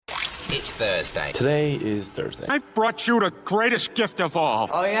It's Thursday. Today is Thursday. I've brought you the greatest gift of all.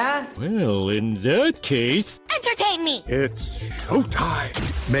 Oh, yeah? Well, in that case... Entertain me! It's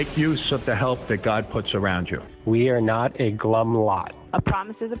showtime. Make use of the help that God puts around you. We are not a glum lot. A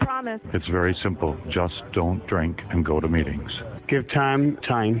promise is a promise. It's very simple. Just don't drink and go to meetings. Give time.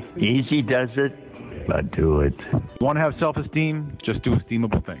 Easy does it, but do it. Want to have self-esteem? Just do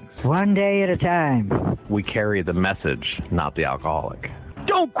esteemable things. One day at a time. We carry the message, not the alcoholic.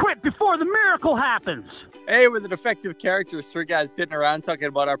 Don't quit before the miracle happens. Hey, we're the Defective Characters, three guys sitting around talking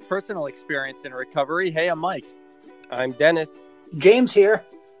about our personal experience in recovery. Hey, I'm Mike. I'm Dennis. James here.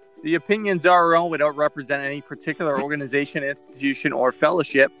 The opinions are our own. We don't represent any particular organization, institution, or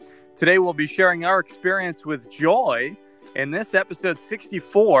fellowship. Today, we'll be sharing our experience with joy in this episode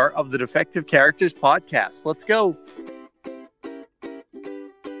 64 of the Defective Characters podcast. Let's go.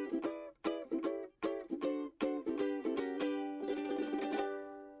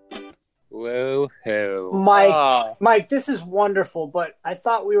 Whoa-ho. Mike, this is wonderful, but I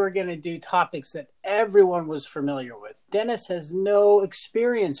thought we were going to do topics that everyone was familiar with. Dennis has no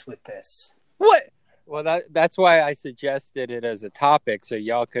experience with this. What? Well, that's why I suggested it as a topic, so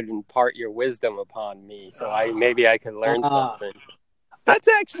y'all could impart your wisdom upon me, so maybe I could learn something. That's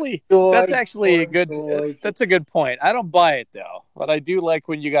actually a good point. I don't buy it though, but I do like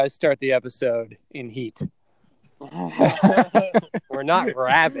when you guys start the episode in heat. We're not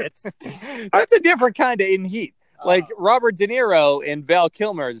rabbits. That's a different kind of in heat. Like Robert De Niro and Val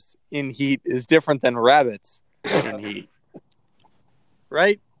Kilmer's in heat is different than rabbits in heat.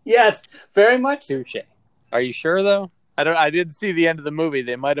 Right? Yes, very much. Touche. Are you sure though? I didn't see the end of the movie.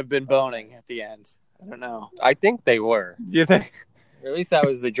 They might have been boning at the end. I don't know. I think they were. You think? Or at least that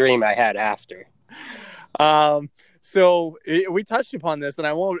was the dream I had after. So we touched upon this, and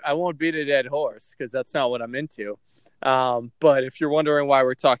I won't beat a dead horse because that's not what I'm into. But if you're wondering why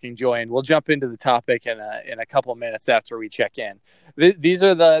we're talking joy, and we'll jump into the topic in a couple minutes after we check in. These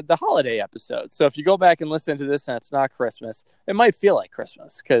are the holiday episodes. So if you go back and listen to this and it's not Christmas, it might feel like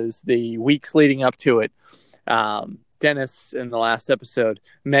Christmas because the weeks leading up to it, Dennis in the last episode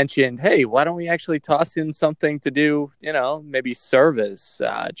mentioned, hey, why don't we actually toss in something to do, maybe service,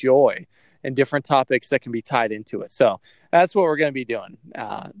 joy, and different topics that can be tied into it. So that's what we're going to be doing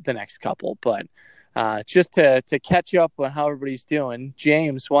the next couple. But just to catch up on how everybody's doing,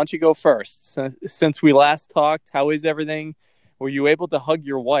 James, why don't you go first? Since we last talked, how is everything? Were you able to hug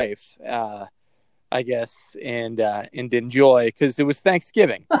your wife, I guess, and enjoy? Because it was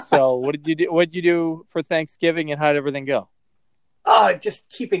Thanksgiving. So what did you do? What did you do for Thanksgiving, and how did everything go? Oh, just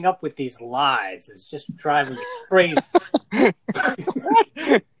keeping up with these lies is just driving me crazy.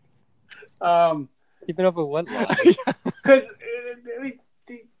 Keeping up with what lie? Because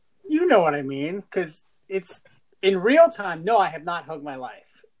you know what I mean. Because it's in real time. No, I have not hugged my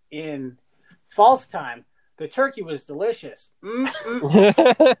life. In false time, the turkey was delicious.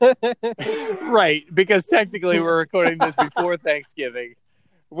 Right, because technically we're recording this before Thanksgiving.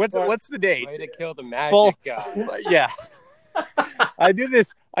 What's the date? Way to kill the magic guy. Yeah. I do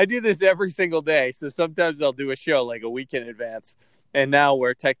this every single day. So sometimes I'll do a show like a week in advance. And now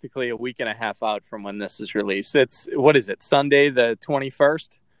we're technically a week and a half out from when this is released. What is it? Sunday the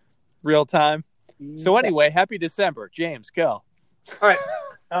 21st? Real time. So anyway, happy December. James, go. All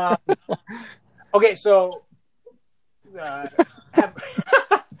right. Okay, so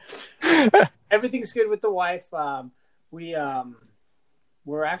everything's good with the wife.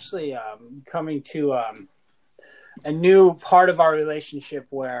 We're actually coming to a new part of our relationship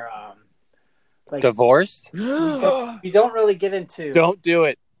where divorce? We don't really get into. Don't do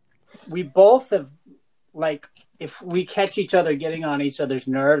it. We both have, if we catch each other getting on each other's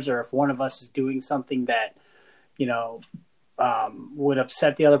nerves, or if one of us is doing something that, would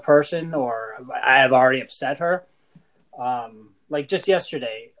upset the other person, or I have already upset her. Like just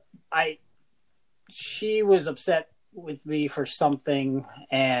yesterday, she was upset with me for something,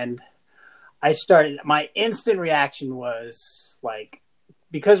 and my instant reaction was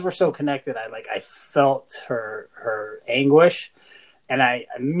because we're so connected, I felt her anguish, and I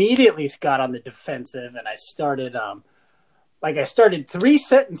immediately got on the defensive, and I started I started 3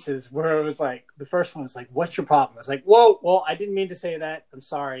 sentences where it was the first one was what's your problem? I was like, whoa, well, I didn't mean to say that. I'm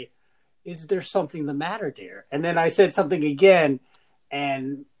sorry. Is there something the matter, dear? And then I said something again,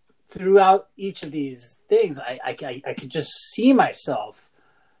 and throughout each of these things, I could just see myself,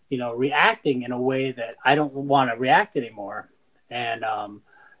 reacting in a way that I don't want to react anymore. And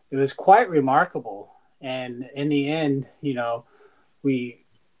it was quite remarkable. And in the end, we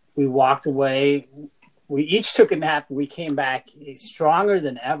walked away. We each took a nap. And we came back stronger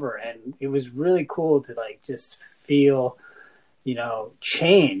than ever, and it was really cool to just feel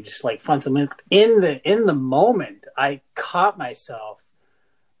change, like fundamental in the moment. I caught myself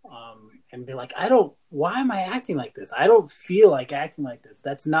and be like, why am I acting like this? I don't feel like acting like this.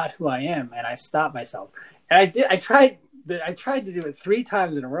 That's not who I am. And I stopped myself. And I tried to do it 3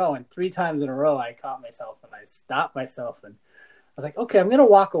 times in a row, and 3 times in a row I caught myself and I stopped myself, and I was like, okay, I'm going to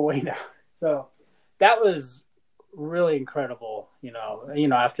walk away now. So that was really incredible,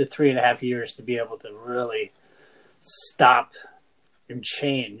 after 3.5 years to be able to really stop and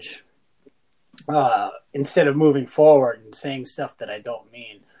change instead of moving forward and saying stuff that I don't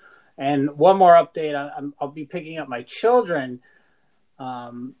mean. And one more update, I'll be picking up my children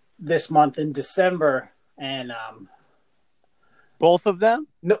this month in December, and both of them?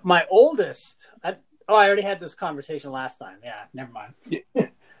 No, my oldest. I already had this conversation last time. Yeah, never mind.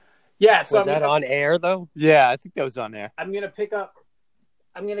 Yeah, so was that on air though? Yeah, I think that was on air. I'm gonna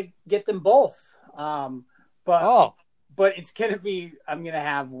get them both. But it's gonna be, I'm gonna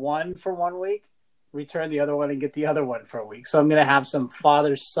have one for 1 week, return the other one, and get the other one for a week. So I'm gonna have some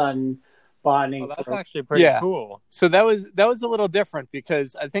father-son bonding. That's actually pretty cool. So that was a little different,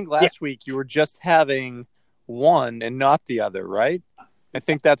 because I think last week you were just having one and not the other, right? I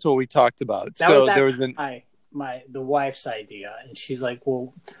think that's what we talked about. There was the wife's idea, and she's like,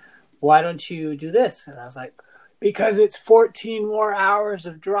 well, why don't you do this? And I was like, because it's 14 more hours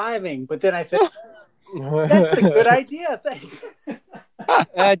of driving. But then I said, that's a good idea. Thanks.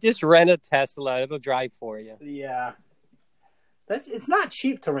 Just rent a Tesla. It'll drive for you. Yeah. It's not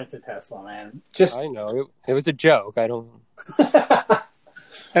cheap to rent a Tesla, man. I know. It was a joke. I don't.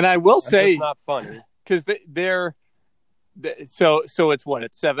 And I will say, it's not funny. Because they're so it's what?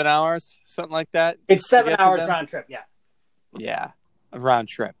 It's 7 hours, something like that. It's 7 hours round trip. Yeah. Yeah, a round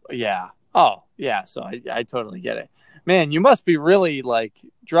trip. Yeah. Oh, yeah. So I totally get it, man. You must be really like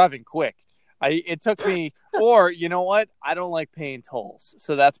driving quick. It took me, or you know what? I don't like paying tolls,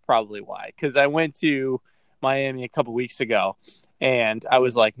 so that's probably why. Because I went to Miami a couple weeks ago, and I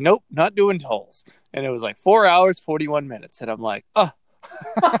was like, nope, not doing tolls, and it was like 4 hours 41 minutes, and I'm like, oh.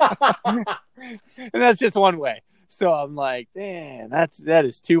 And that's just one way. So I'm like, man, that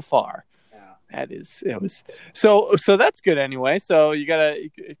is too far. Yeah. So that's good anyway. So you got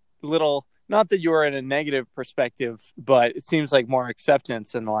a little, not that you were in a negative perspective, but it seems like more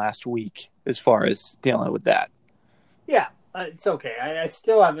acceptance in the last week as far as dealing with that. Yeah, it's okay. I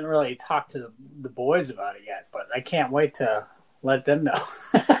still haven't really talked to the boys about it yet, but I can't wait to let them know.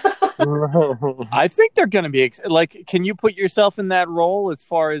 I think they're going to be like, can you put yourself in that role as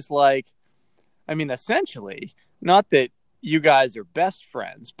far as like, I mean, essentially, not that you guys are best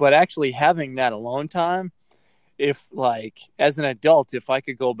friends, but actually having that alone time. If like, as an adult, if I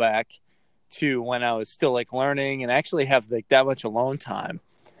could go back to when I was still like learning and actually have like that much alone time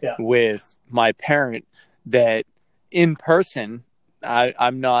with my parent, that in person,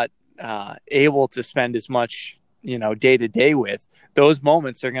 I'm not able to spend as much, day to day with. Those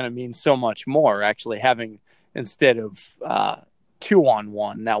moments are going to mean so much more, actually having, instead of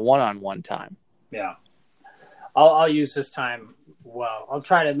 2-on-1, that 1-on-1 time. Yeah. I'll use this time well. I'll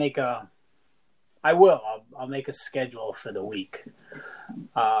try to I'll make a schedule for the week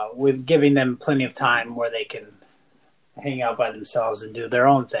with giving them plenty of time where they can hang out by themselves and do their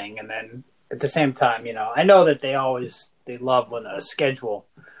own thing. And then at the same time, I know that they love when a schedule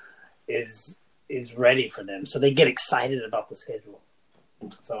is ready for them. So they get excited about the schedule.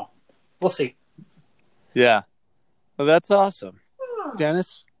 So we'll see. Yeah. Well, that's awesome.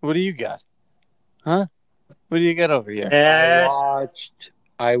 Dennis, what do you got? Huh? What do you got over here? Yes.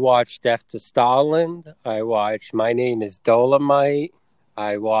 I watched Death to Stalin. I watched My Name is Dolomite.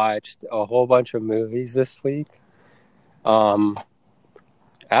 I watched a whole bunch of movies this week. I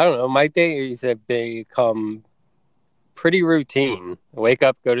don't know. My days have become pretty routine. Wake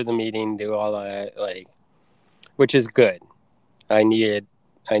up, go to the meeting, do all that, which is good. I need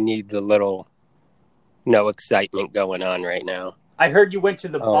the little no excitement going on right now. I heard you went to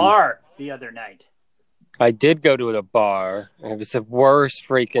the bar the other night. I did go to the bar. It was the worst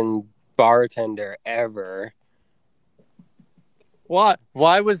freaking bartender ever. What?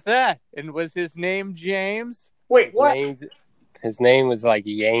 Why was that? And was his name James? Wait, what? His name was like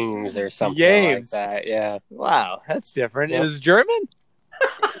James or something like that. Yeah. Wow, that's different. Yeah. It was German?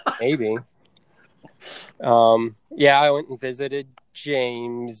 Maybe. I went and visited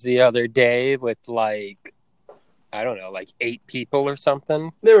James the other day with 8 people or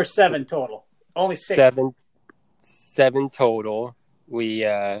something. There were 7 total. Only 6. 7 total. We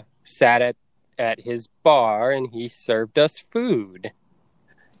sat at his bar and he served us food.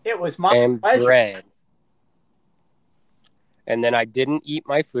 It was my and pleasure. Bread. And then I didn't eat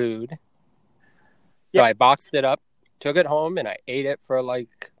my food. So I boxed it up took it home and I ate it for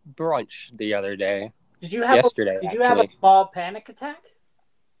like brunch the other day. Did you have yesterday? Did you have a small panic attack?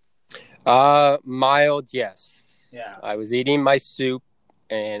 Mild, yes. Yeah. I was eating my soup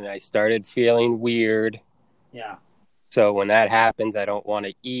and I started feeling weird. Yeah. So when that happens, I don't want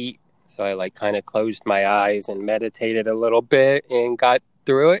to eat. So I like kind of closed my eyes and meditated a little bit and got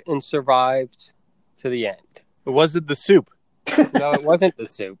through it and survived to the end. Was it the soup? No, it wasn't the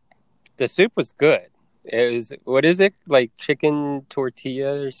soup. The soup was good. It was, what is it? Like chicken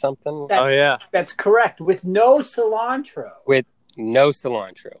tortilla or something? Oh, yeah. That's correct. With no cilantro. With no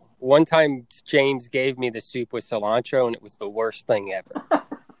cilantro. One time James gave me the soup with cilantro and it was the worst thing ever.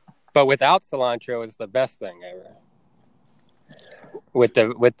 But without cilantro, it's the best thing ever. With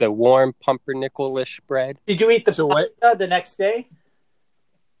the warm pumpernickel-ish bread. Did you eat the pasta the next day?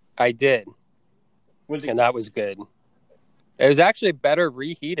 I did. And that was good. It was actually better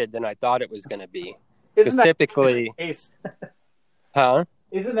reheated than I thought it was going to be. Isn't that typically the case? Huh?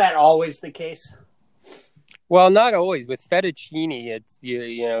 Isn't that always the case? Well, not always. With fettuccine, it's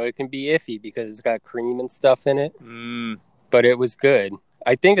you know it can be iffy because it's got cream and stuff in it. But it was good.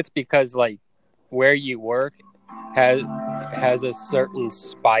 I think it's because like where you work has a certain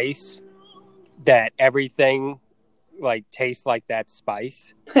spice that everything like tastes like that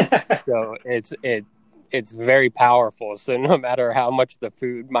spice. So it's very powerful. So no matter how much the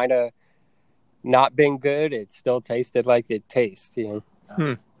food might have not been good, it still tasted like it tastes. You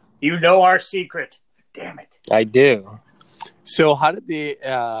know. You know our secret. Damn it. I do. So how did the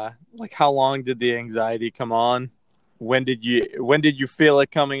how long did the anxiety come on? When did you feel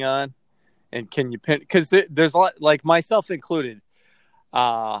it coming on? And can you pin, because there's a lot, like myself included,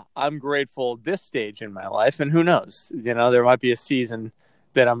 I'm grateful this stage in my life, and who knows, you know, there might be a season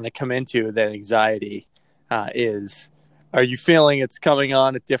that I'm going to come into that anxiety is. Are you feeling it's coming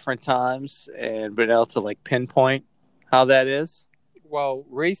on at different times and been able to like pinpoint how that is? Well,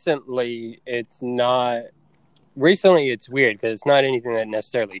 recently it's weird because it's not anything that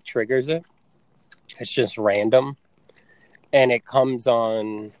necessarily triggers it. It's just random. And it comes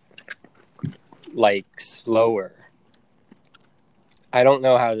on like slower. I don't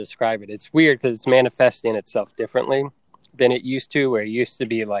know how to describe it. It's weird because it's manifesting itself differently than it used to, where it used to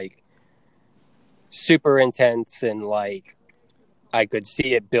be like super intense and like I could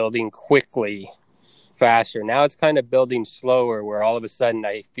see it building quickly faster. Now it's kind of building slower, where all of a sudden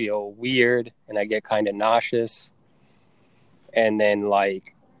I feel weird and I get kind of nauseous. And then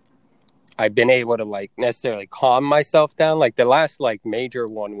like I've been able to like necessarily calm myself down. Like the last like major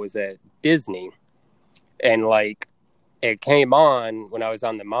one was at Disney, and like it came on when I was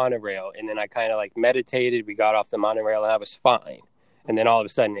on the monorail, and then I kind of like meditated. We got off the monorail and I was fine. And then all of a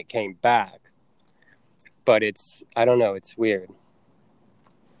sudden it came back. But I don't know, it's weird.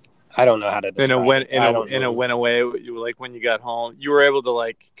 I don't know how to describe it. And it went away. You were like when you got home, you were able to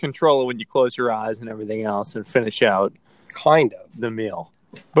like control it when you close your eyes and everything else and finish out kind of the meal.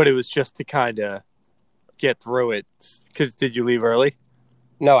 But it was just to kind of get through it. Because did you leave early?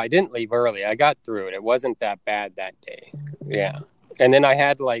 No, I didn't leave early. I got through it. It wasn't that bad that day. Yeah. And then I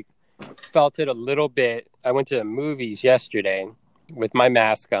had like felt it a little bit. I went to the movies yesterday with my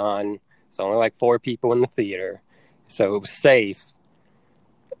mask on. It's only like 4 people in the theater, so it was safe.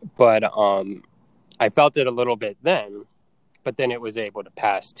 But I felt it a little bit then, but then it was able to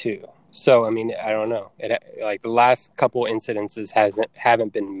pass too. So I mean, I don't know. Like the last couple incidences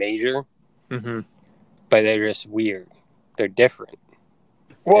haven't been major, but they're just weird. They're different.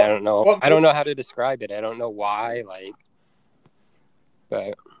 Well, I don't know. I don't know how to describe it. I don't know why. Like,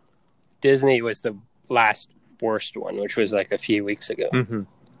 but Disney was the last worst one, which was like a few weeks ago.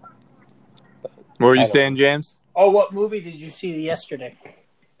 What were you saying, James? Oh, what movie did you see yesterday?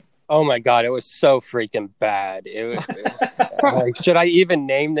 Oh my God, it was so freaking bad. Like, should I even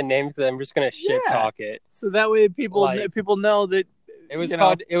name the name? Because I'm just gonna shit talk it. So that way people know that it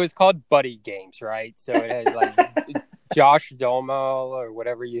was called Buddy Games, right? So it had like Josh Duhamel or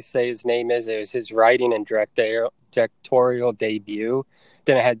whatever you say his name is. It was his writing and directorial debut.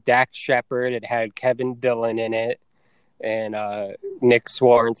 Then it had Dax Shepard. It had Kevin Dillon in it, and Nick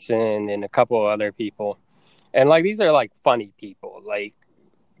Swartzen and a couple other people. And like these are like funny people, like,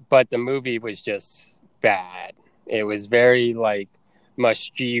 but the movie was just bad. It was very like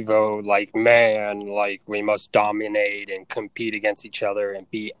Muschivo, like, man, like we must dominate and compete against each other and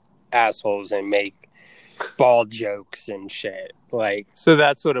be assholes and make ball jokes and shit. Like, so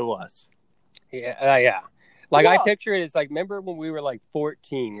that's what it was. Yeah. Like, I picture it as like, remember when we were like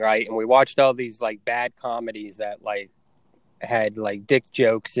 14, right? And we watched all these like bad comedies that like had like dick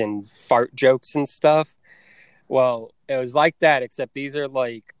jokes and fart jokes and stuff. Well, it was like that, except these are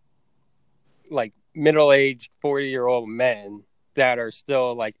like middle-aged 40-year-old men that are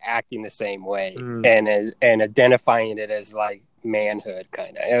still like acting the same way and identifying it as like manhood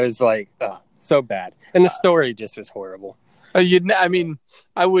kind of. It was like so bad, and the story just was horrible. I mean,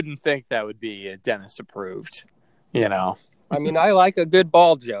 I wouldn't think that would be Dennis approved. You know, I mean, I like a good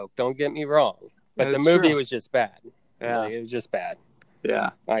ball joke. Don't get me wrong, but the movie was just bad. Yeah, like, it was just bad. Yeah,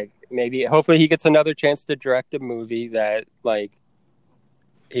 like hopefully he gets another chance to direct a movie that like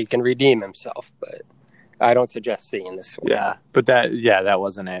he can redeem himself, but I don't suggest seeing this one. Yeah, but that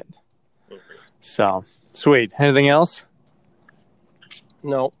wasn't it. So sweet. Anything else?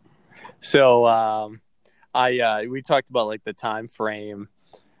 No. So we talked about like the time frame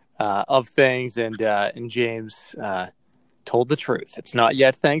of things, and James told the truth. It's not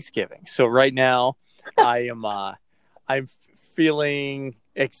yet Thanksgiving. So right now I'm feeling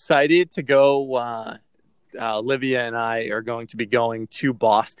excited to go. Olivia and I are going to be going to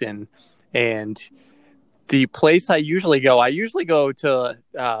Boston, and the place I usually go to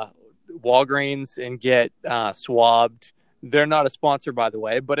Walgreens and get swabbed. They're not a sponsor, by the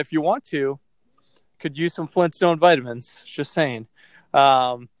way, but if you want to, could use some Flintstone vitamins. Just saying.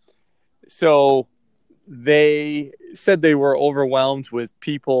 So they said they were overwhelmed with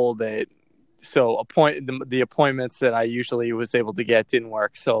people the appointments that I usually was able to get didn't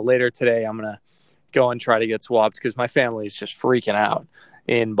work. So later today, I'm going to go and try to get swabbed because my family is just freaking out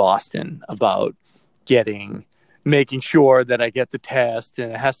in Boston about making sure that I get the test,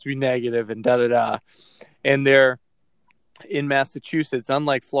 and it has to be negative and da-da-da. And they're in Massachusetts,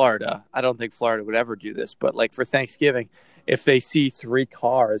 unlike Florida. I don't think Florida would ever do this, but like for Thanksgiving, if they see 3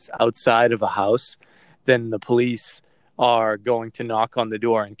 cars outside of a house, then the police are going to knock on the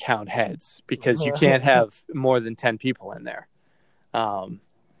door and count heads because you can't have more than 10 people in there.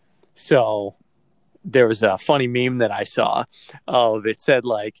 So there was a funny meme that I saw of it said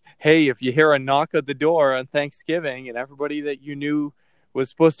like, hey, if you hear a knock at the door on Thanksgiving and everybody that you knew was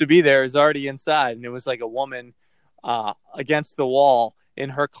supposed to be there is already inside. And it was like a woman against the wall,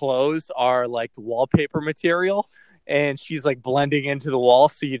 and her clothes are like wallpaper material, and she's like blending into the wall.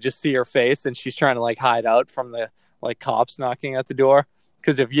 So you just see her face, and she's trying to like hide out from the like cops knocking at the door.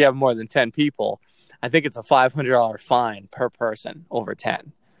 Cause if you have more than 10 people, I think it's a $500 fine per person over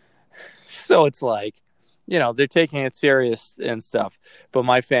 10. So it's like, you know, they're taking it serious and stuff, but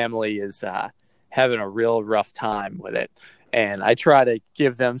my family is having a real rough time with it. And I try to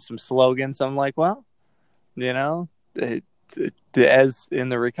give them some slogans. I'm like, well, you know, as in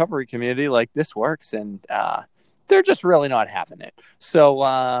the recovery community, like this works, and they're just really not having it. So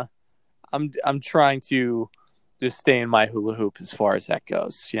I'm trying to just stay in my hula hoop as far as that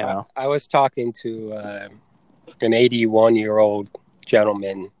goes. You know, I was talking to an 81-year-old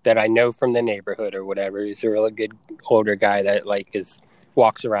gentleman that I know from the neighborhood or whatever. He's a really good older guy that like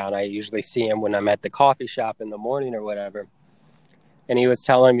walks around. I usually see him when I'm at the coffee shop in the morning or whatever. And he was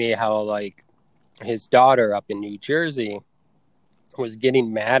telling me how like his daughter up in New Jersey was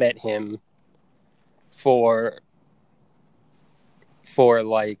getting mad at him for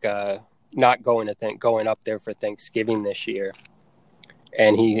like not going up there for Thanksgiving this year.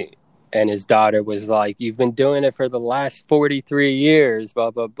 And his daughter was like, you've been doing it for the last 43 years, blah,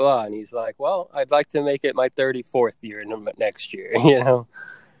 blah, blah. And he's like, well, I'd like to make it my 34th year next year, you know?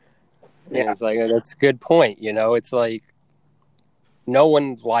 And it's like, that's a good point. You know, it's like, no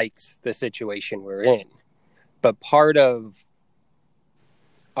one likes the situation we're in, but part of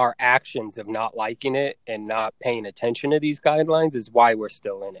our actions of not liking it and not paying attention to these guidelines is why we're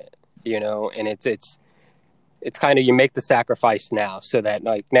still in it, you know? And it's kind of, you make the sacrifice now so that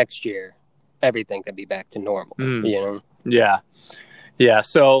like next year, everything can be back to normal, you know? Yeah. Yeah.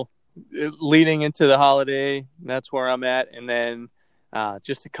 So leading into the holiday, that's where I'm at. And then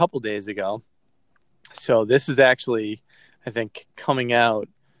just a couple days ago. So this is actually, I think, coming out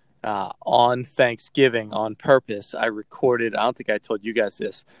on Thanksgiving on purpose. I recorded, I don't think I told you guys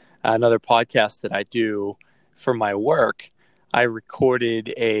this, another podcast that I do for my work. I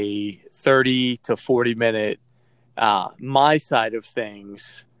recorded a 30 to 40 minute my side of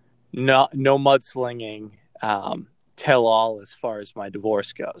things, no mudslinging, tell all as far as my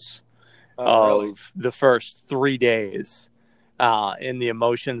divorce goes, really? Of the first 3 days and the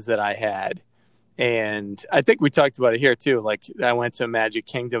emotions that I had. And I think we talked about it here too. Like I went to Magic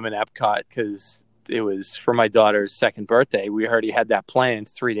Kingdom in Epcot because it was for my daughter's 2nd birthday. We already had that planned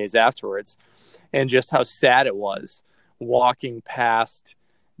 3 days afterwards, and just how sad it was walking past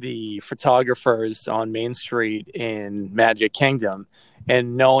the photographers on Main Street in Magic Kingdom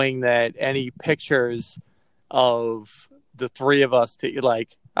and knowing that any pictures of the 3 of us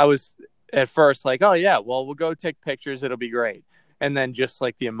I was at first like, oh yeah, well, we'll go take pictures. It'll be great. And then just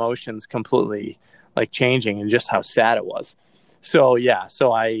like the emotions completely like changing and just how sad it was. So yeah,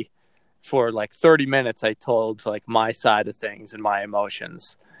 for like 30 minutes, I told like my side of things and my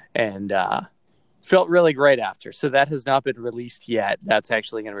emotions, and felt really great after. So that has not been released yet. That's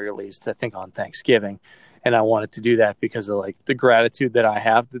actually going to be released, I think, on Thanksgiving. And I wanted to do that because of like the gratitude that I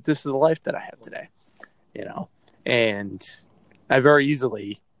have that this is the life that I have today, and I very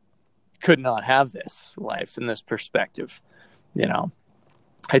easily could not have this life and this perspective.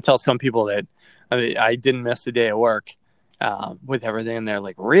 I tell some people that I didn't miss a day of work with everything, and they're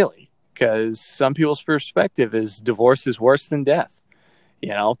like, really? Because some people's perspective is divorce is worse than death,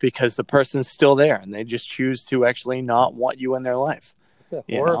 because the person's still there and they just choose to actually not want you in their life. It's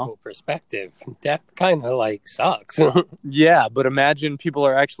a horrible perspective. Death kind of like sucks. Yeah, but imagine people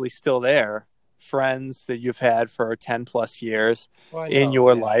are actually still there, friends that you've had for 10 plus years in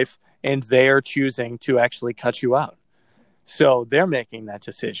your life, and they are choosing to actually cut you out. So they're making that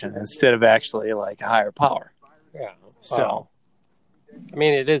decision instead of actually like a higher power. Yeah. So, I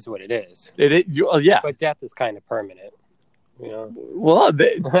mean, it is what it is. It is, yeah. But death is kind of permanent. Well,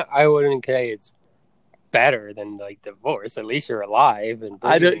 I wouldn't say it's better than like divorce. At least you're alive. And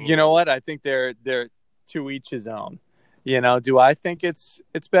you know what? I think they're to each his own. Do I think it's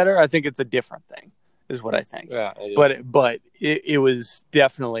better? I think it's a different thing, is what I think. Yeah. But it was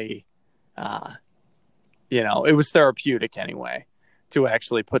definitely, it was therapeutic anyway to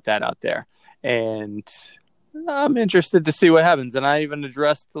actually put that out there, and I'm interested to see what happens. And I even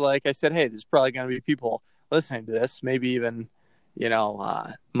addressed, like I said, hey, there's probably going to be people listening to this, maybe even,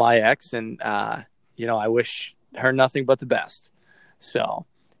 my ex, and, I wish her nothing but the best. So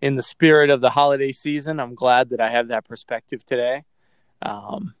in the spirit of the holiday season, I'm glad that I have that perspective today.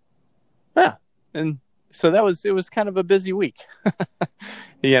 Yeah. And so it was kind of a busy week,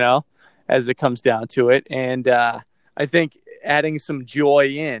 as it comes down to it. And I think adding some joy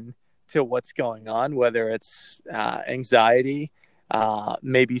in to what's going on, whether it's anxiety,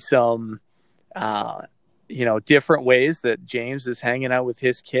 maybe some, different ways that James is hanging out with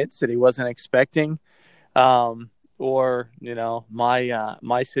his kids that he wasn't expecting, or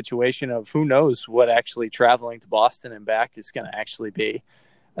my situation of who knows what actually traveling to Boston and back is going to actually be.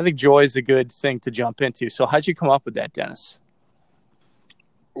 I think joy is a good thing to jump into. So how'd you come up with that, Dennis?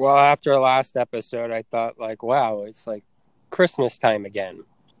 Well, after last episode, I thought like, wow, it's like Christmas time again.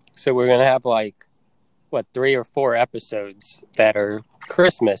 So we're going to have 3 or 4 episodes that are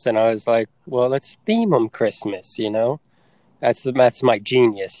Christmas. And I was like, well, let's theme them Christmas, That's my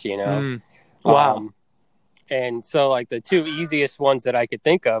genius, Wow. And so like the 2 easiest ones that I could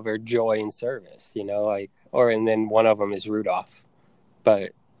think of are joy and service, and then one of them is Rudolph.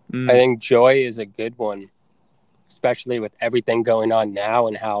 But I think joy is a good one, especially with everything going on now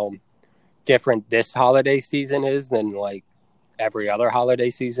and how different this holiday season is than like every other holiday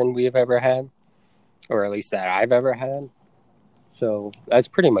season we have ever had, or at least that I've ever had. So that's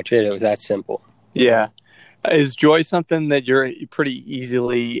pretty much it. It was that simple. Yeah. Is joy something that you're pretty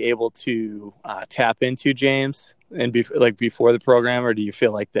easily able to tap into, James, and before the program, or do you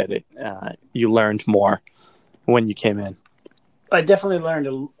feel like that you learned more when you came in? I definitely learned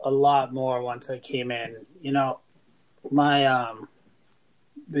a lot more once I came in. My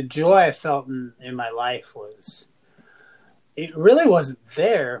the joy I felt in my life it really wasn't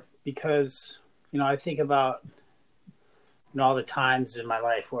there because, I think about all the times in my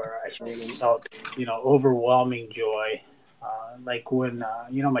life where I felt, overwhelming joy. Like when,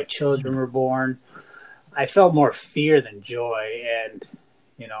 my children were born, I felt more fear than joy. And,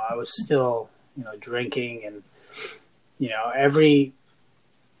 I was still, drinking and, every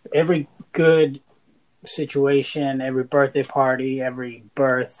good situation, every birthday party, every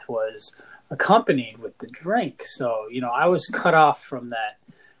birth was accompanied with the drink. So, I was cut off from that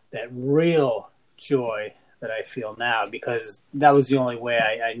real joy that I feel now, because that was the only way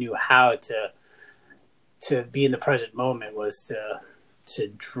I knew how to be in the present moment, was to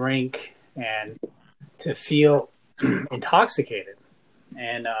drink and to feel intoxicated.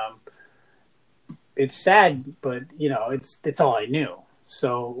 And it's sad, but it's all I knew.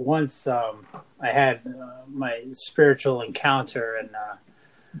 So once I had my spiritual encounter and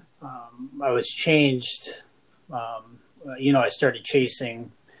I was changed, I started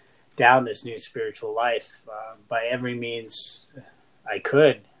chasing down this new spiritual life by every means I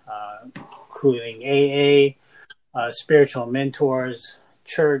could, including AA, spiritual mentors,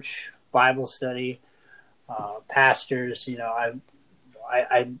 church, Bible study, pastors.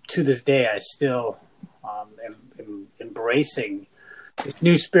 I to this day I still am embracing this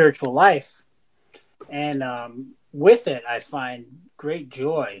new spiritual life, and with it I find great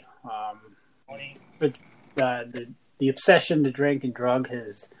joy. But the obsession to drink and drug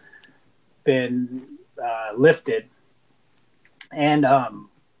has been lifted. And,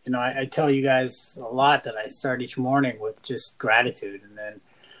 I tell you guys a lot that I start each morning with just gratitude. And then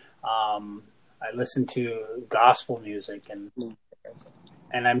I listen to gospel music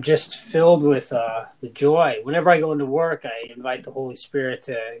and I'm just filled with the joy. Whenever I go into work, I invite the Holy Spirit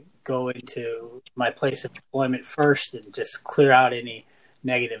to go into my place of employment first and just clear out any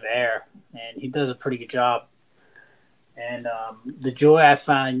negative air. And he does a pretty good job. And the joy I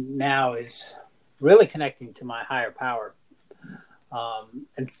find now is really connecting to my higher power.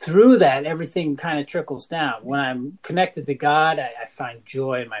 And through that, everything kind of trickles down. When I'm connected to God, I find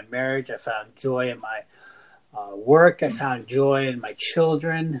joy in my marriage. I found joy in my work. I found joy in my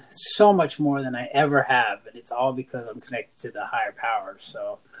children, so much more than I ever have. And it's all because I'm connected to the higher power.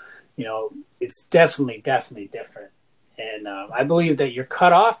 So, it's definitely different. And I believe that you're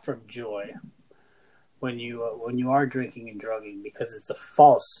cut off from joy when you are drinking and drugging, because it's a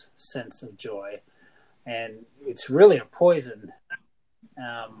false sense of joy. And it's really a poison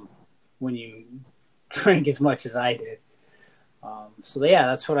when you drink as much as I did.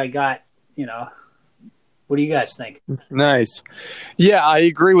 That's what I got. What do you guys think? Nice. Yeah, I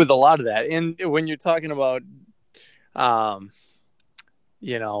agree with a lot of that. And when you're talking about,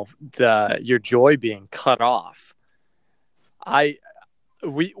 your joy being cut off,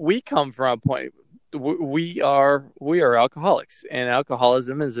 we come from a point. We are alcoholics, and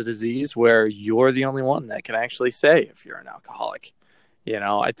alcoholism is a disease where you're the only one that can actually say if you're an alcoholic.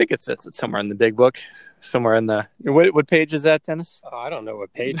 I think it says it somewhere in the big book, somewhere in the what page is that, Dennis? Oh, I don't know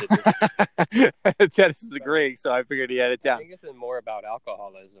what page it is. Dennis is agreeing, so I figured he had it down. I think it's more about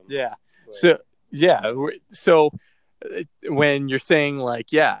alcoholism. Yeah. So when you're saying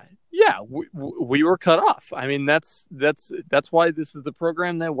we were cut off. I mean, that's why this is the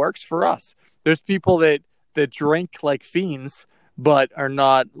program that works for us. There's people that drink like fiends, but are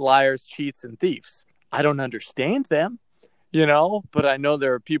not liars, cheats, and thieves. I don't understand them, but I know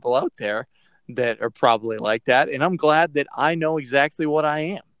there are people out there that are probably like that. And I'm glad that I know exactly what I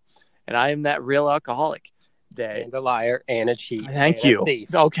am. And I am that real alcoholic. And a liar and a cheat. Thank you.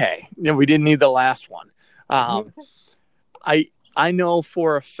 Okay. We didn't need the last one. I know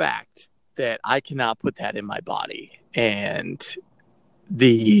for a fact that I cannot put that in my body. And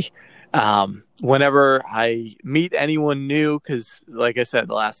whenever I meet anyone new, because like I said,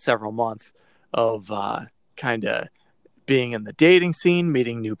 the last several months of kind of being in the dating scene,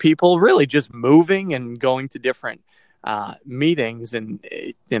 meeting new people, really just moving and going to different meetings and,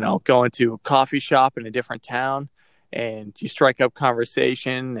 going to a coffee shop in a different town, and you strike up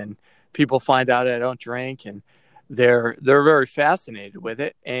conversation and people find out I don't drink, and they're very fascinated with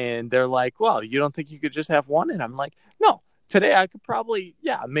it. And they're like, well, you don't think you could just have one? And I'm like, no, today I could probably,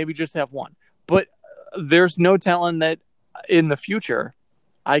 maybe just have one. But there's no telling that in the future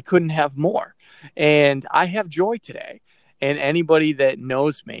I couldn't have more. And I have joy today. And anybody that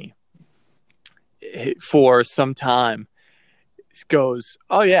knows me for some time goes,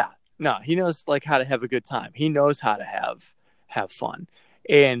 oh yeah, no, he knows how to have a good time. He knows how to have fun.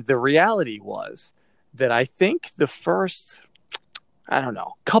 And the reality was that I think the first,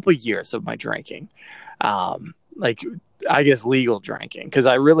 couple years of my drinking, I guess legal drinking, because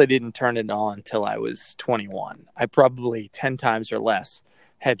I really didn't turn it on till I was 21. I probably 10 times or less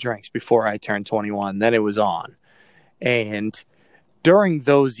had drinks before I turned 21. Then it was on. And during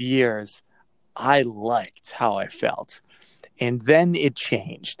those years, I liked how I felt. And then it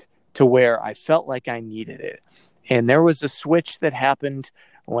changed to where I felt like I needed it. And there was a switch that happened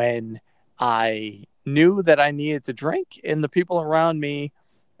when I knew that I needed to drink, and the people around me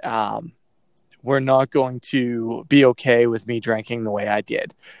were not going to be okay with me drinking the way I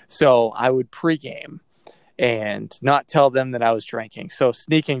did. So I would pregame and not tell them that I was drinking. So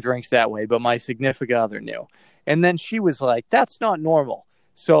sneaking drinks that way, but my significant other knew. And then she was like, that's not normal.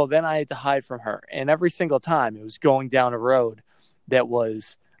 So then I had to hide from her. And every single time it was going down a road that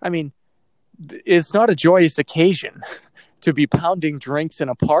was, it's not a joyous occasion to be pounding drinks in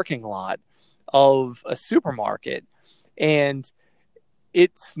a parking lot of a supermarket and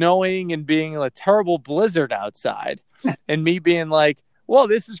it's snowing and being a terrible blizzard outside and me being like, well,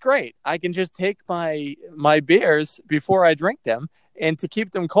 this is great. I can just take my beers before I drink them, and to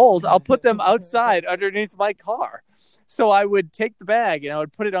keep them cold, I'll put them outside underneath my car. So I would take the bag and I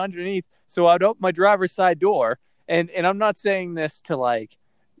would put it underneath. So I'd open my driver's side door. And I'm not saying this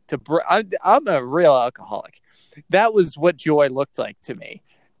I'm a real alcoholic. That was what joy looked like to me.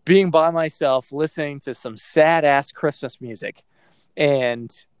 Being by myself, listening to some sad ass Christmas music.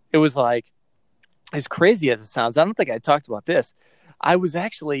 And it was like, as crazy as it sounds, I don't think I talked about this. I was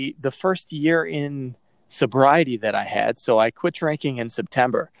actually the first year in sobriety that I had. So I quit drinking in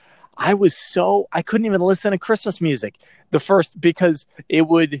September. I couldn't even listen to Christmas music because I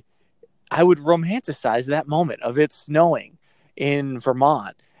would romanticize that moment of it snowing in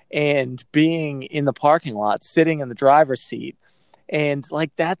Vermont and being in the parking lot, sitting in the driver's seat. And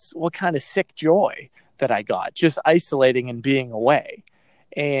like, that's what kind of sick joy that I got, just isolating and being away.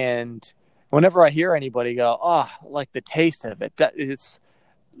 And whenever I hear anybody go, oh, like the taste of it, it's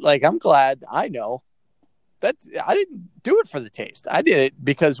like, I'm glad I know that I didn't do it for the taste. I did it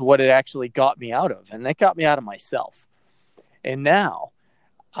because what it actually got me out of, and that got me out of myself. And now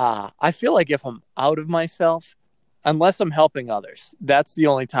I feel like if I'm out of myself, unless I'm helping others, that's the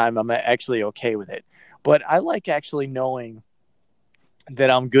only time I'm actually okay with it. But I like actually knowing that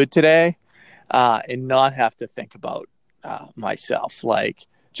I'm good today and not have to think about myself, like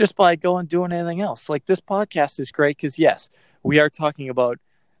just by going doing anything else. Like this podcast is great because, yes, we are talking about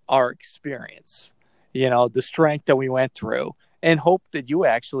our experience, the strength that we went through, and hope that you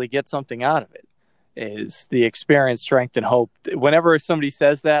actually get something out of it. Is the experience, strength, and hope. Whenever somebody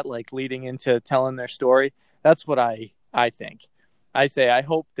says that, like leading into telling their story, that's what I think. I say, I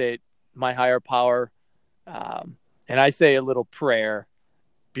hope that my higher power, and I say a little prayer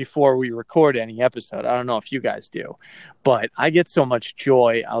before we record any episode. I don't know if you guys do, but I get so much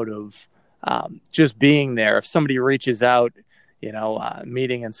joy out of just being there. If somebody reaches out,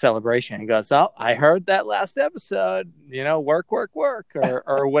 meeting and celebration, and goes, oh, I heard that last episode, work,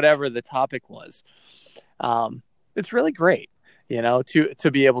 or whatever the topic was. It's really great,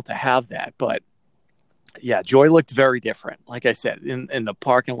 to be able to have that. But yeah, joy looked very different. Like I said, in the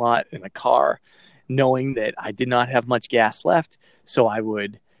parking lot, in the car, knowing that I did not have much gas left. So I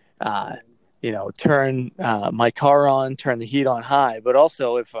would, turn my car on, turn the heat on high. But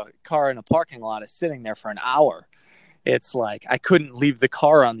also if a car in a parking lot is sitting there for an hour, it's like I couldn't leave the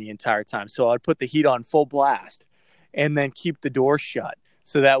car on the entire time. So I'd put the heat on full blast and then keep the door shut.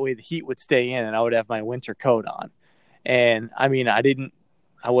 So that way the heat would stay in and I would have my winter coat on. And I mean, I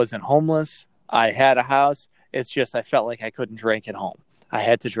wasn't homeless. I had a house. It's just, I felt like I couldn't drink at home. I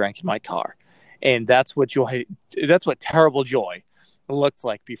had to drink in my car. And that's what terrible joy looked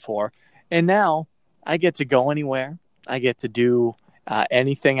like before. And now I get to go anywhere. I get to do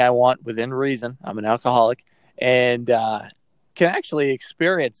anything I want within reason. I'm an alcoholic. And can actually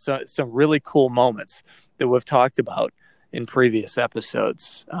experience some really cool moments that we've talked about in previous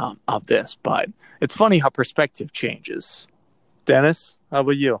episodes of this. But it's funny how perspective changes. Dennis, how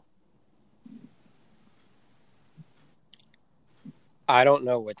about you? I don't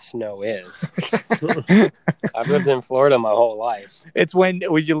know what snow is. I've lived in Florida my whole life. It's when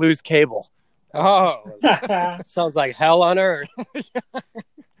you lose cable. Oh, sounds like hell on earth.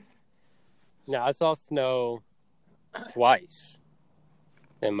 No, I saw snow twice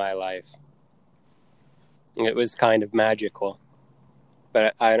in my life. It was kind of magical,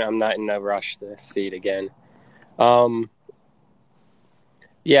 but I'm not in a rush to see it again.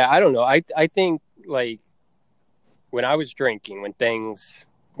 Yeah, I don't know. I think like when I was drinking, when things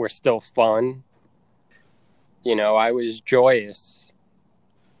were still fun, I was joyous.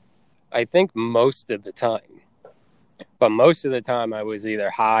 I think most of the time, but most of the time I was either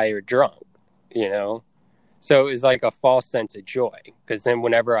high or drunk, So it was like a false sense of joy, because then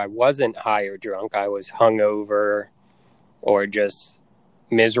whenever I wasn't high or drunk, I was hungover or just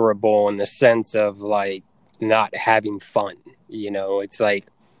miserable in the sense of like not having fun. It's like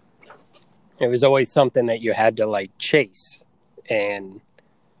it was always something that you had to like chase and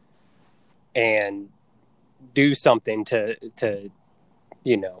do something to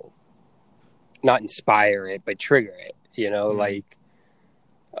not inspire it, but trigger it, like,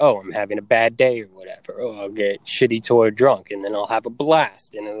 oh, I'm having a bad day or whatever. Oh, I'll get shitty toy drunk and then I'll have a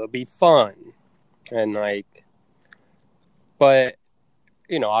blast and it'll be fun. And like, but,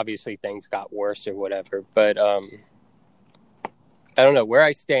 obviously things got worse or whatever. But I don't know where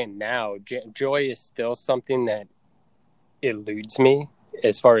I stand now. Joy is still something that eludes me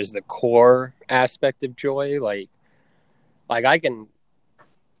as far as the core aspect of joy. Like I can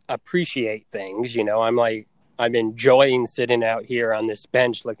appreciate things, I'm enjoying sitting out here on this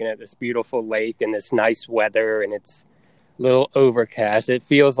bench looking at this beautiful lake and this nice weather, and it's a little overcast. It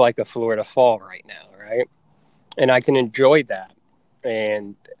feels like a Florida fall right now, right? And I can enjoy that,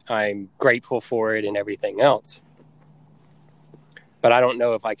 and I'm grateful for it and everything else. But I don't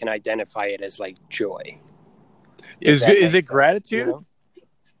know if I can identify it as like joy. Is it gratitude?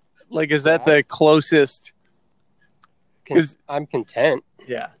 Like, is that the closest? I'm content.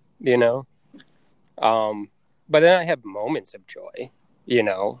 Yeah. But then I have moments of joy,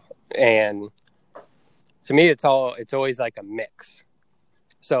 and to me, it's always like a mix.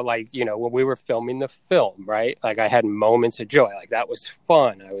 So, like, you know, when we were filming the film, right? Like, I had moments of joy. Like, that was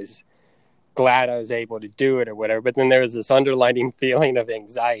fun. I was glad I was able to do it or whatever. But then there was this underlying feeling of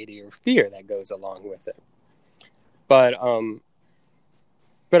anxiety or fear that goes along with it. But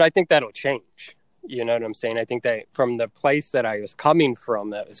I think that'll change. You know what I'm saying? I think that from the place that I was coming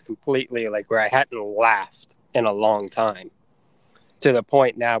from, that was completely like where I hadn't laughed in a long time, to the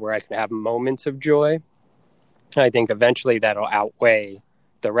point now where I can have moments of joy. I think eventually that'll outweigh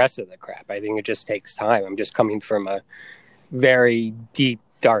the rest of the crap. I think it just takes time. I'm just coming from a very deep,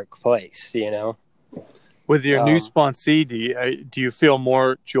 dark place, you know? With your new sponsee, do you feel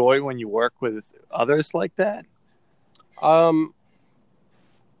more joy when you work with others like that? I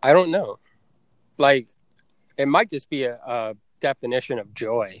don't know. Like, it might just be a definition of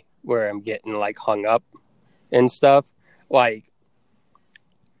joy where I'm getting like hung up and stuff. Like,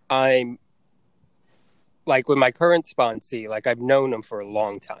 I'm like with my current sponsee, like I've known him for a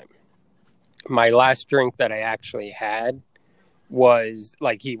long time. My last drink that I actually had was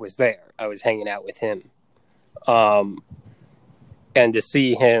like he was there. I was hanging out with him. And to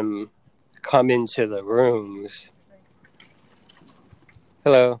see him come into the rooms.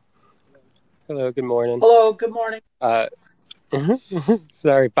 Hello, good morning. Hello, good morning.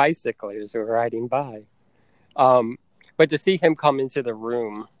 Sorry, bicyclers were riding by. But to see him come into the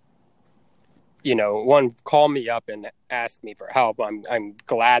room, you know, one, call me up and ask me for help. I'm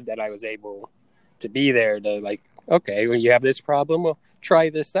glad that I was able to be there to like, okay, well, you have this problem, well, try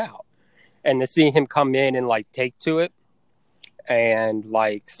this out. And to see him come in and like take to it and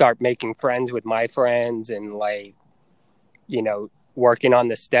like start making friends with my friends and like, you know, working on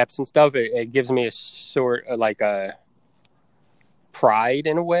the steps and stuff, it gives me a sort of like a pride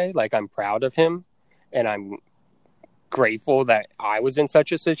in a way. Like I'm proud of him and I'm grateful that I was in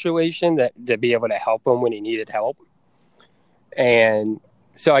such a situation that to be able to help him when he needed help. And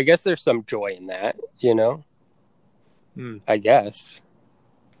so I guess there's some joy in that, you know, I guess.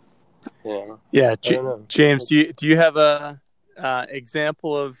 Yeah. James, do you have a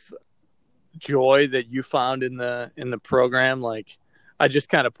example of joy that you found in the program? Like, I just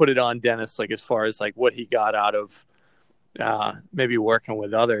kind of put it on Dennis, like as far as like what he got out of maybe working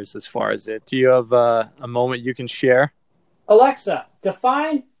with others as far as it. Do you have a moment you can share? Alexa,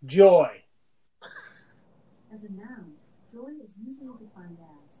 define joy. As a noun, joy is usually defined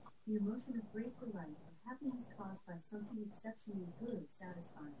as the emotion of great delight or happiness caused by something exceptionally good,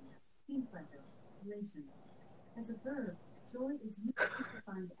 satisfying, keen pleasure, elation. As a verb, joy is usually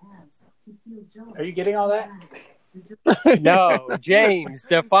defined as to feel joy. Are you getting all that? No, James,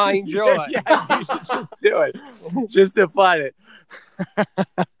 define joy. Yeah, you should just do it. Just define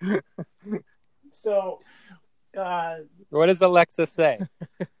it. So, what does Alexa say?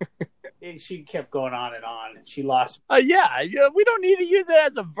 She kept going on and on. She lost. Yeah, we don't need to use it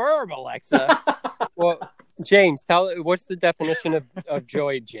as a verb, Alexa. Well, James, what's the definition of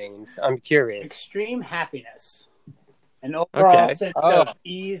joy, James? I'm curious. Extreme happiness. An overall sense of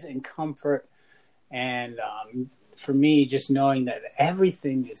ease and comfort. And for me, just knowing that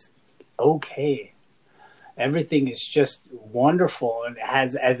everything is okay. Everything is just wonderful and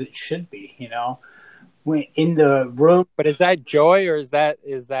as it should be, you know. When in the room. But is that joy or is that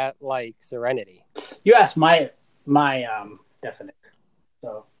like serenity? You asked my definition.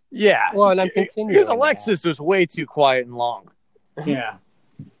 So yeah. Well, and I'm continuing. Because Alexis was way too quiet and long. Yeah.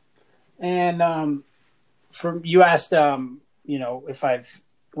 And you asked you know, if I've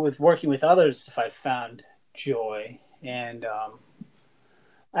with working with others, if I've found joy, and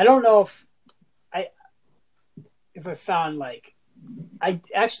I don't know if I found like I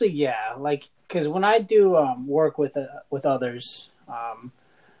actually like because when I do work with others,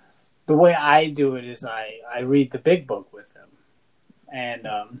 the way I do it is I read the big book with them, and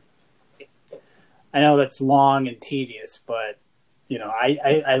I know that's long and tedious, but you know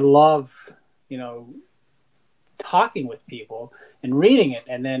I love, you know, talking with people and reading it,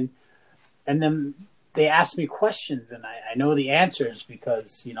 and then they ask me questions, and I know the answers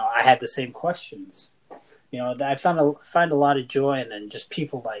because, you know, I had the same questions. You know, I find a lot of joy in then just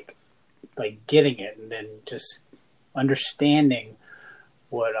people like getting it, and then just understanding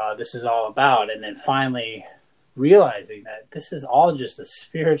what this is all about, and then finally realizing that this is all just a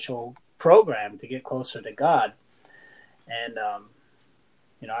spiritual program to get closer to God. And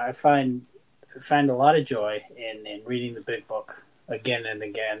you know, I find a lot of joy in reading the big book again and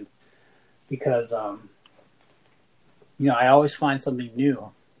again, because you know, I always find something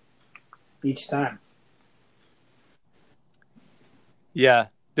new each time. Yeah,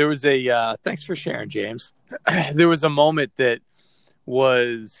 there was thanks for sharing, James. There was a moment that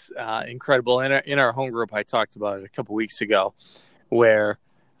was incredible in our home group. I talked about it a couple weeks ago, where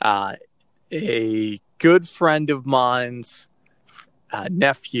a good friend of mine's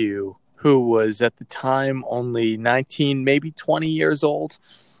nephew, who was at the time only 19, maybe 20 years old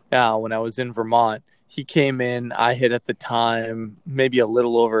when I was in Vermont. He came in, I had at the time maybe a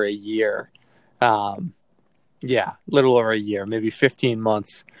little over a year. Little over a year, maybe 15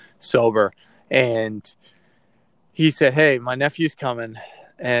 months sober. And he said, hey, my nephew's coming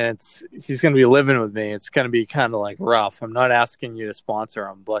and he's going to be living with me. It's going to be kind of like rough. I'm not asking you to sponsor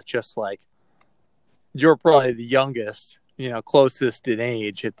him, but just like, you're probably the youngest, closest in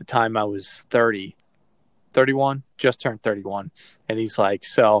age. At the time I was 31, just turned 31. And he's like,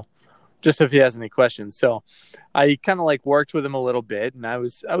 so just if he has any questions. So I kind of like worked with him a little bit, and I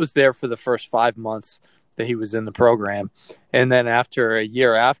was there for the first 5 months that he was in the program. And then after a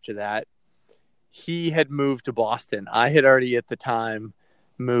year after that, he had moved to Boston. I had already at the time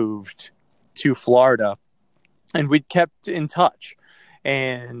moved to Florida, and we'd kept in touch.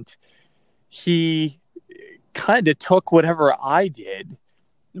 And he kind of took whatever I did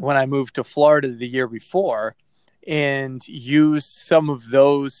when I moved to Florida the year before and used some of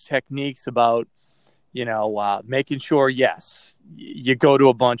those techniques about, making sure, yes, you go to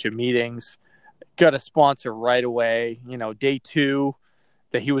a bunch of meetings, got a sponsor right away. Day 2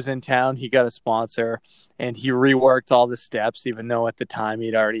 that he was in town, he got a sponsor, and he reworked all the steps, even though at the time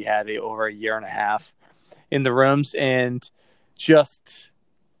he'd already had over a year and a half in the rooms. And just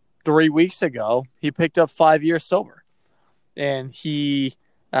 3 weeks ago, he picked up 5 years sober, and he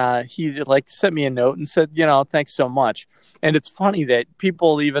like sent me a note and said, thanks so much. And it's funny that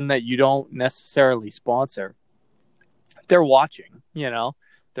people, even that you don't necessarily sponsor, they're watching,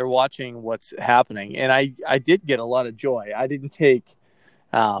 they're watching what's happening. And I did get a lot of joy. I didn't take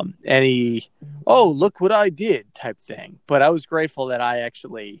any, oh, look what I did type thing, but I was grateful that I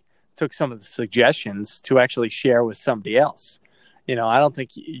actually took some of the suggestions to actually share with somebody else. I don't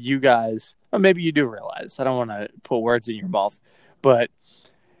think you guys, or maybe you do realize, I don't want to put words in your mouth, but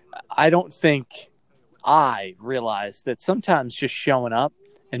I don't think I realized that sometimes just showing up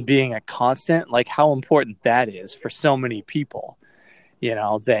and being a constant, like how important that is for so many people,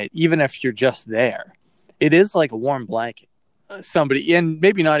 that even if you're just there, it is like a warm blanket. Somebody, and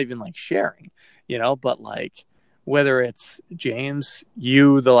maybe not even like sharing, but like whether it's James,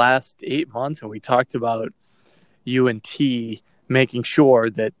 you the last 8 months, and we talked about you and T making sure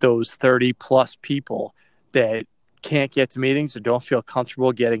that those 30 plus people that can't get to meetings or don't feel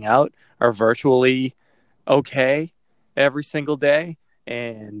comfortable getting out are virtually okay every single day.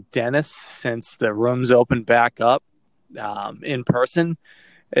 And Dennis, since the rooms open back up in person,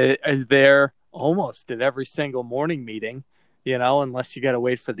 is there almost at every single morning meeting, unless you got to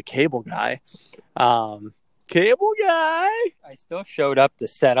wait for the cable guy. Cable guy! I still showed up to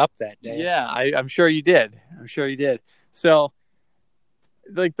set up that day. Yeah, I'm sure you did. So,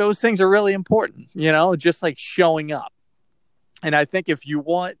 like, those things are really important, just like showing up. And I think if you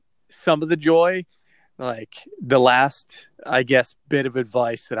want some of the joy, like the last, I guess, bit of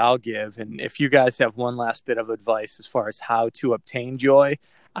advice that I'll give, and if you guys have one last bit of advice as far as how to obtain joy,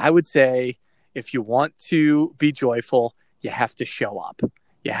 I would say if you want to be joyful, you have to show up.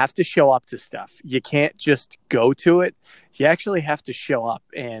 You have to show up to stuff. You can't just go to it. You actually have to show up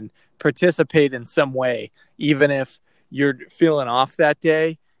and participate in some way, even if you're feeling off that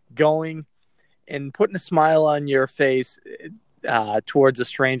day, going and putting a smile on your face towards a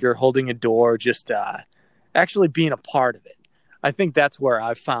stranger, holding a door, just actually being a part of it. I think that's where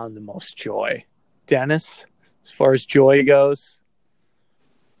I've found the most joy. Dennis, as far as joy goes,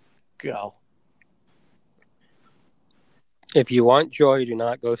 go. If you want joy, do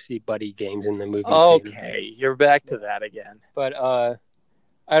not go see Buddy Games in the movie Okay, theater. You're back to that again. But I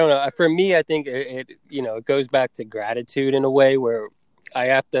don't know. For me, I think it goes back to gratitude in a way where I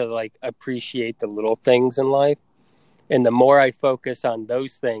have to like appreciate the little things in life. And the more I focus on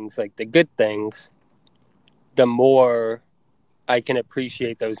those things, like the good things, the more I can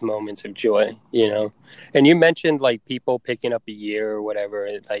appreciate those moments of joy, And you mentioned like people picking up a year or whatever,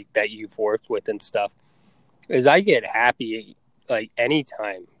 like that you've worked with and stuff. Is I get happy like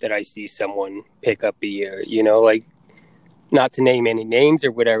anytime that I see someone pick up a year, like not to name any names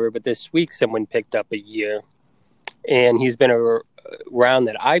or whatever, but this week someone picked up a year and he's been around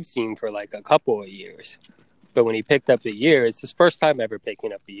that I've seen for like a couple of years. But when he picked up the year, it's his first time ever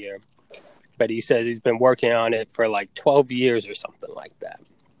picking up a year. But he said he's been working on it for like 12 years or something like that.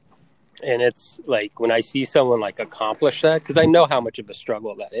 And it's like when I see someone like accomplish that, because I know how much of a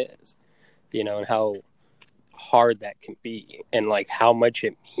struggle that is, and how hard that can be and like how much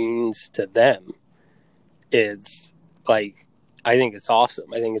it means to them. It's like, I think it's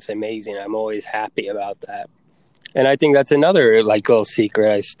awesome. I think it's amazing. I'm always happy about that. And I think that's another like little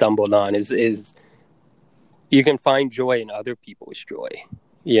secret I stumbled on is you can find joy in other people's joy,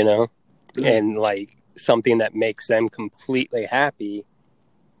 you know, and like something that makes them completely happy.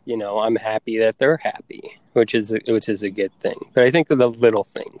 You know, I'm happy that they're happy, which is a good thing. But I think of the little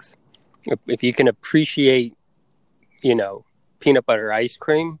things. If you can appreciate, you know, peanut butter ice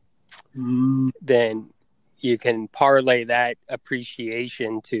cream, then you can parlay that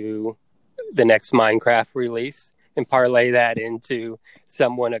appreciation to the next Minecraft release and parlay that into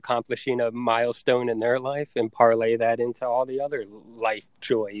someone accomplishing a milestone in their life and parlay that into all the other life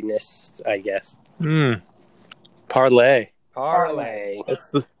joyness, I guess. Parlay.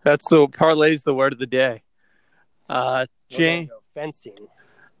 That's parlay's the word of the day. Fencing.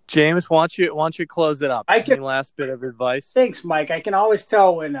 James, why don't you close it up? Any last bit of advice? Thanks, Mike. I can always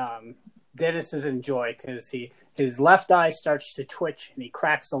tell when Dennis is in joy because his left eye starts to twitch and he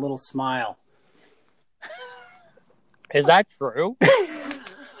cracks a little smile. Is that true?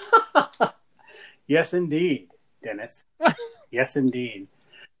 Yes, indeed, Dennis. Yes, indeed.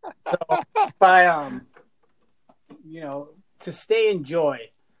 So, by to stay in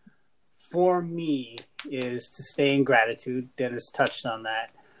joy for me is to stay in gratitude. Dennis touched on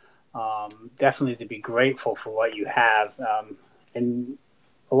that. Definitely to be grateful for what you have, and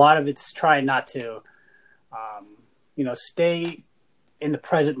a lot of it's trying not to, stay in the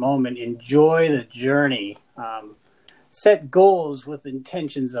present moment, enjoy the journey. Set goals with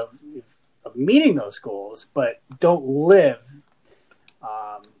intentions of meeting those goals, but don't live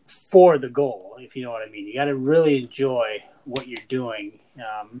for the goal, if you know what I mean. You got to really enjoy what you're doing,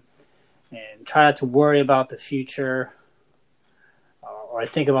 and try not to worry about the future or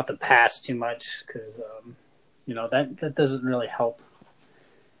think about the past too much because, that doesn't really help.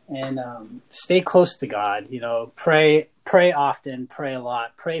 And stay close to God, pray often, pray a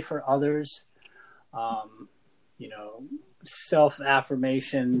lot, pray for others,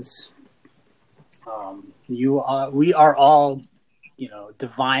 self-affirmations. We are all,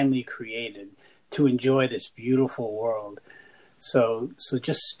 divinely created to enjoy this beautiful world. So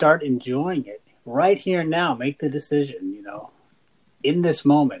just start enjoying it right here and now. Make the decision, in this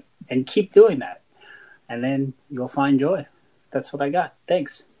moment, and keep doing that. And then you'll find joy. That's what I got.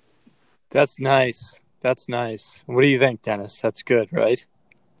 Thanks. That's nice. What do you think, Dennis? That's good, right?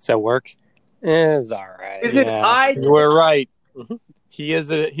 Does that work? It's all right. Is it I? We're right. He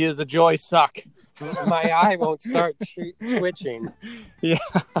is a joy suck. My eye won't start twitching. Yeah.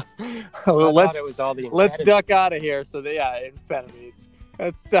 Well, let's duck out of here. So amphetamines.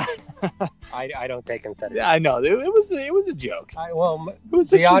 That's I don't take amphetamines. Yeah, I know. It was a joke.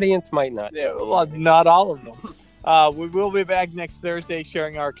 The audience might not. Yeah, well, not all of them. We will be back next Thursday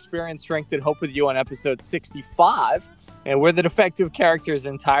sharing our experience, strength, and hope with you on episode 65. And we're the defective characters,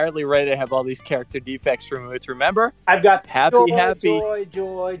 entirely ready to have all these character defects removed. Remember, I've got happy, joy.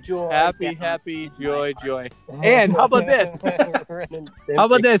 Happy, joy. And how about this?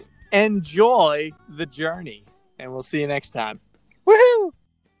 Enjoy the journey. And we'll see you next time. Woohoo!